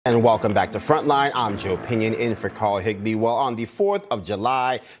And welcome back to Frontline. I'm Joe Pinion in for Carl Higbee. Well, on the 4th of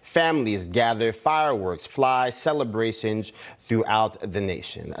July, families gather, fireworks fly, celebrations throughout the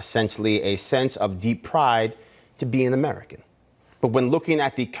nation. Essentially a sense of deep pride to be an American. But when looking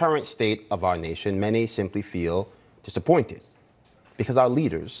at the current state of our nation, many simply feel disappointed because our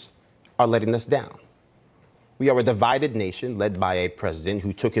leaders are letting us down. We are a divided nation led by a president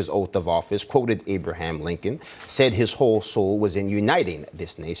who took his oath of office, quoted Abraham Lincoln, said his whole soul was in uniting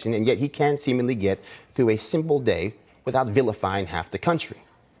this nation, and yet he can't seemingly get through a simple day without vilifying half the country.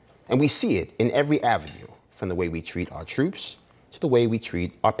 And we see it in every avenue, from the way we treat our troops to the way we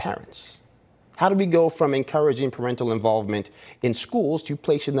treat our parents. How do we go from encouraging parental involvement in schools to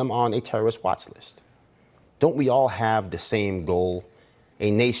placing them on a terrorist watch list? Don't we all have the same goal? A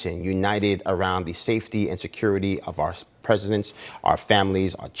nation united around the safety and security of our presidents, our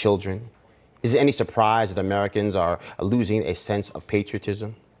families, our children. Is it any surprise that Americans are losing a sense of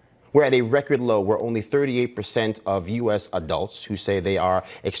patriotism? We're at a record low where only 38% of U.S. adults who say they are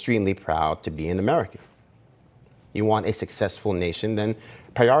extremely proud to be an American. You want a successful nation, then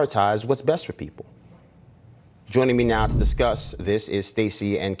prioritize what's best for people. Joining me now to discuss this is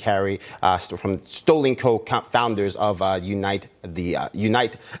Stacie and Carrie from Stoelting founders of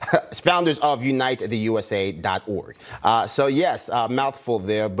UniteTheUSA.org. So yes, mouthful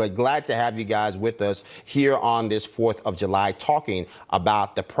there, but glad to have you guys with us here on this 4th of July talking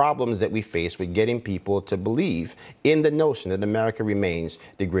about the problems that we face with getting people to believe in the notion that America remains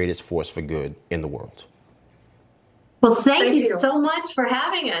the greatest force for good in the world. Well, thank you so much for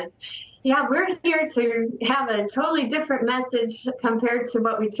having us. Yeah, we're here to have a totally different message compared to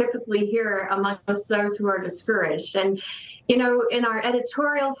what we typically hear amongst those who are discouraged. And, you know, in our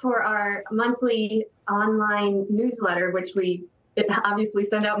editorial for our monthly online newsletter, which we obviously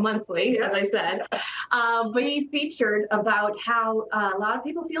send out monthly, as I said, we featured about how a lot of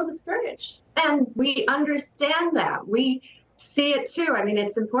people feel discouraged. And we understand that. We see it too. I mean,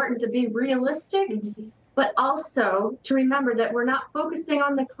 it's important to be realistic, but also to remember that we're not focusing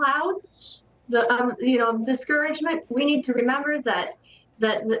on the clouds, the discouragement. We need to remember that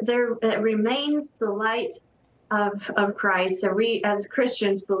there remains the light of Christ. So we, as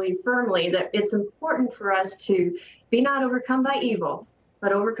Christians, believe firmly that it's important for us to be not overcome by evil,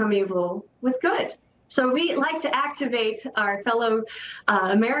 but overcome evil with good. So we like to activate our fellow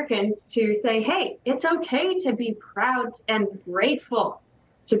Americans to say, hey, it's okay to be proud and grateful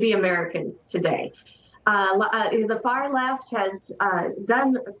to be Americans today. The far left has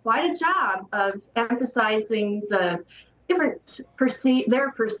done quite a job of emphasizing the different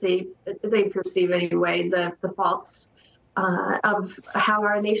they perceive anyway, the faults of how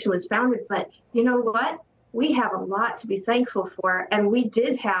our nation was founded. But you know what? We have a lot to be thankful for, and we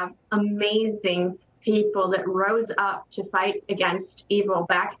did have amazing people that rose up to fight against evil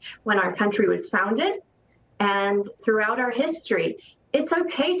back when our country was founded and throughout our history. It's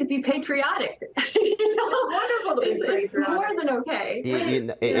okay to be patriotic. Wonderful. It's more than okay.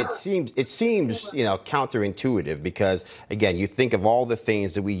 It seems counterintuitive because again, you think of all the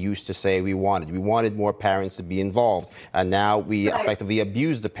things that we used to say we wanted. We wanted more parents to be involved, and now we effectively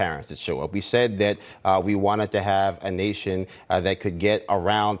abuse the parents that show up. We said that we wanted to have a nation that could get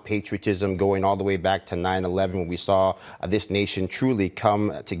around patriotism, going all the way back to 9/11, when we saw this nation truly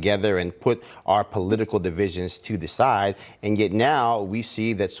come together and put our political divisions to the side, and yet now we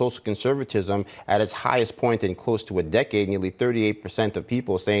see that social conservatism at its highest point in close to a decade, nearly 38% of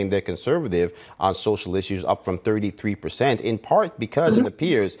people saying they're conservative on social issues, up from 33%, in part because it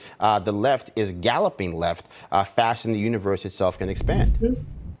appears the left is galloping left faster than the universe itself can expand.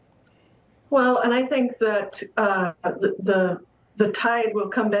 Well, and I think that the tide will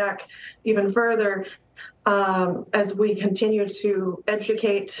come back even further as we continue to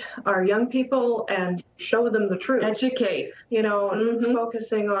educate our young people and show them the truth. Educate. You know,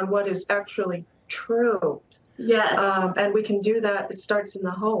 focusing on what is actually true. Yes. And we can do that. It starts in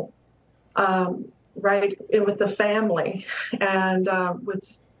the home, right, with the family and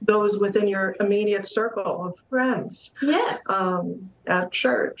with those within your immediate circle of friends. Yes. At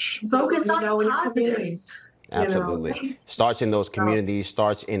church. Focus on positives. Absolutely. Starts in those communities,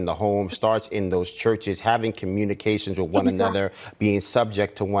 starts in the home, starts in those churches, having communications with one another, being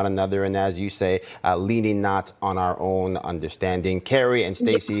subject to one another, and as you say, leaning not on our own understanding. Carrie and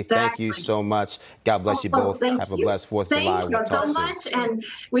Stacie, thank you so much. God bless you both. Have a blessed 4th of July. Thank you so much. And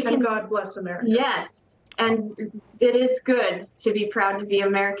God bless America. Yes. And it is good to be proud to be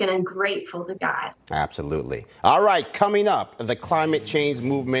American and grateful to God. Absolutely. All right, coming up, the climate change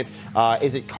movement. Is it